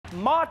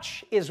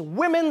March is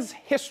Women's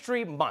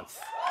History Month.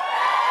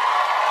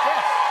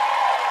 Yes,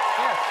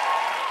 yes.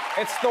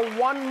 It's the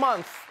one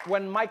month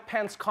when Mike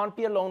Pence can't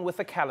be alone with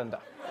a calendar.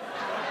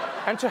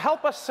 And to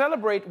help us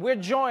celebrate, we're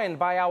joined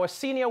by our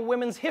senior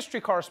women's history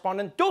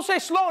correspondent,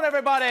 Dulcé Sloan,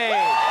 everybody!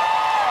 Dulce.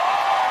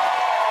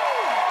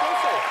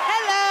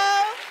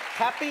 Hello!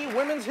 Happy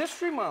Women's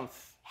History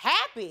Month.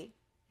 Happy?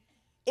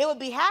 It would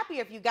be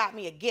happier if you got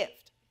me a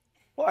gift.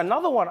 Well,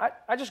 another one.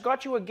 I just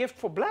got you a gift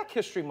for Black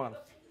History Month.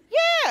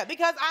 Yeah,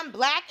 because I'm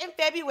black in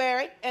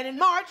February, and in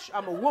March,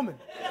 I'm a woman.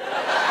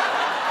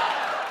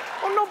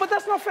 Oh, no, but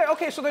that's not fair.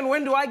 Okay, so then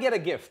when do I get a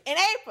gift? In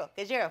April,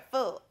 because you're a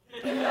fool.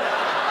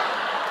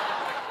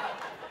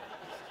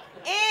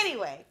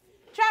 Anyway,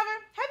 Trevor,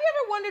 have you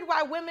ever wondered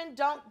why women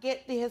don't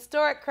get the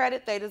historic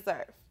credit they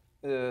deserve?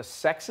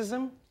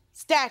 Sexism?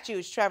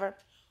 Statues, Trevor.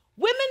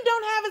 Women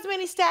don't have as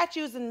many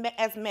statues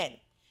as men.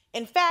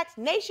 In fact,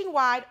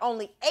 nationwide,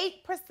 only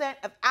 8%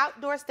 of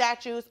outdoor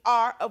statues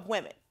are of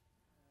women.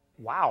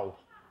 Wow.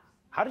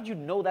 How did you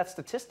know that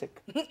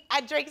statistic?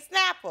 I drink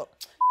Snapple.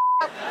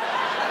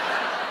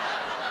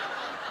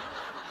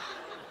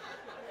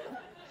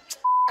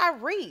 I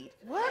read.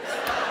 What?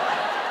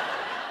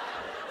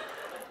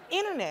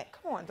 Internet.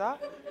 Come on, dog.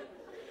 And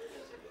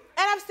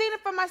I've seen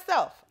it for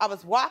myself. I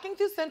was walking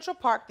through Central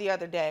Park the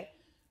other day,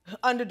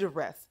 under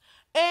duress,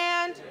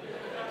 and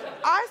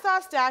I saw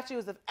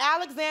statues of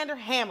Alexander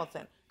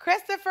Hamilton,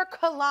 Christopher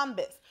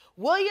Columbus,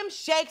 William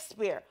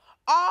Shakespeare,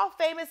 all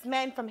famous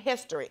men from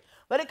history.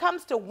 When it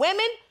comes to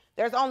women,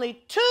 there's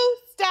only 2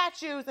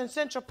 statues in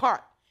Central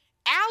Park: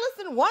 Alice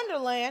in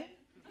Wonderland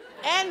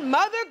and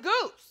Mother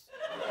Goose.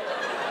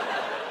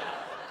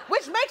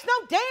 Which makes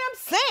no damn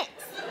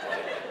sense.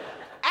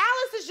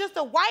 Alice is just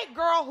a white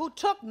girl who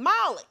took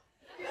Molly.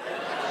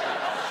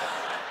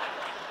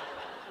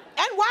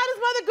 And why does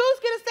Mother Goose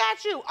get a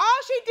statue?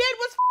 All she did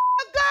was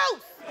a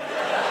goose.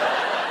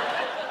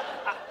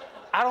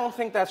 I don't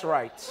think that's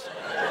right.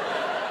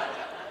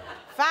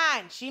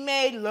 Fine, she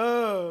made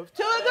love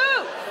to a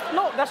goose.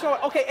 No, that's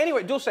not... Okay,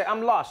 anyway, Dulce,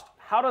 I'm lost.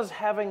 How does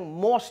having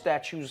more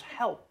statues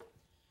help?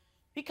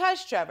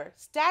 Because, Trevor,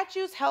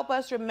 statues help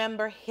us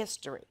remember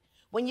history.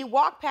 When you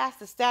walk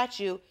past a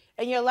statue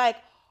and you're like,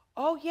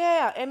 oh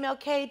yeah,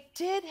 MLK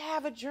did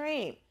have a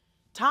dream.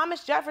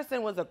 Thomas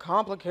Jefferson was a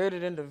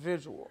complicated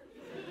individual.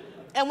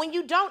 And when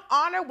you don't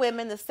honor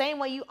women the same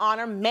way you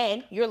honor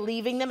men, you're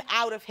leaving them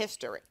out of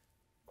history.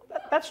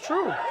 That's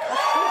true.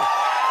 That's true.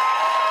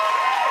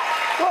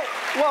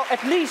 Well,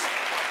 at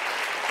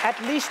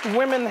least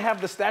women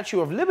have the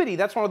Statue of Liberty.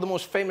 That's one of the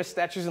most famous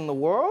statues in the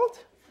world.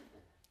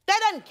 That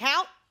doesn't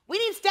count. We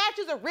need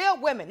statues of real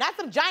women, not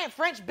some giant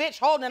French bitch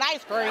holding an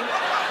ice cream.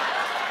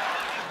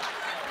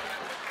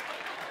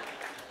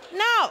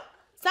 No,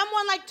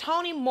 someone like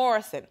Toni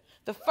Morrison,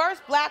 the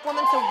first black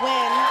woman to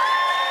win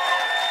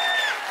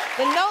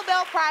the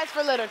Nobel Prize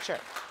for Literature.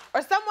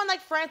 Or someone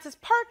like Frances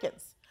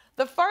Perkins,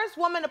 the first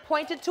woman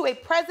appointed to a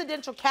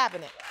presidential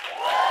cabinet.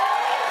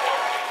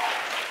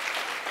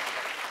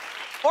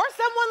 Or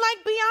someone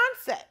like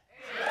Beyonce,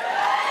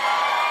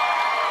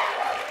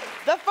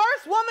 the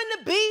first woman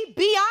to be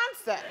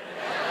Beyonce.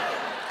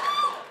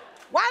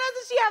 Why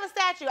doesn't she have a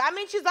statue? I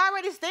mean, she's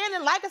already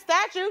standing like a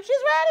statue.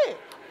 She's ready.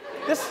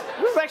 This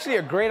is actually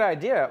a great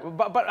idea,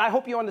 but I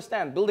hope you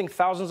understand, building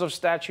thousands of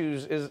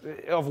statues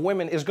of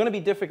women is going to be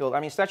difficult. I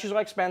mean, statues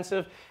are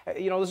expensive.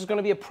 You know, this is going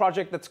to be a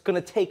project that's going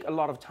to take a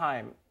lot of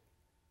time.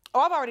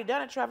 Oh, I've already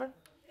done it, Trevor.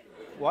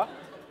 What?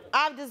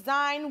 I've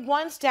designed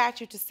one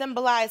statue to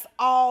symbolize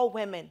all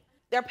women,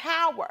 their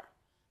power,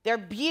 their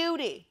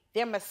beauty,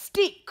 their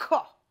mystique.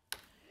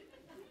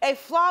 A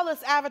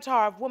flawless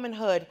avatar of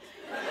womanhood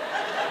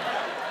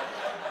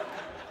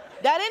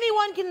that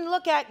anyone can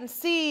look at and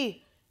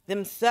see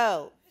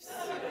themselves.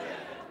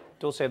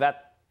 Dulce,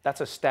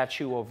 that's a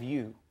statue of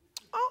you.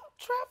 Oh,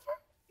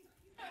 Trevor.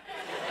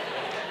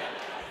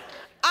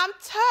 I'm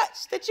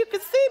touched that you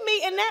can see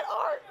me in that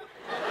art.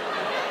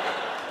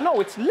 No,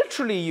 it's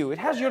literally you. It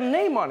has your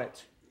name on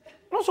it.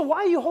 And also, why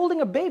are you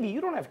holding a baby? You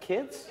don't have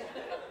kids.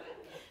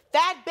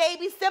 That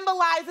baby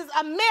symbolizes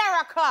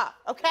America,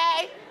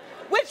 okay?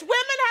 Which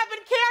women have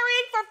been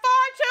carrying for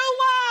far too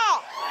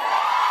long.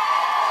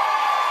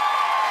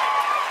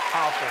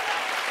 Powerful.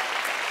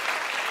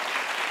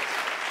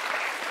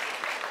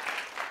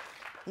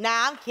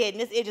 Nah, I'm kidding.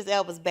 It's Idris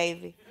Elba's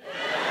baby.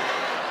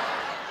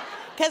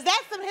 Because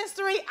that's some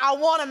history I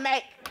want to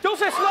make.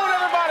 Dulcé Sloan,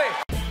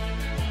 everybody!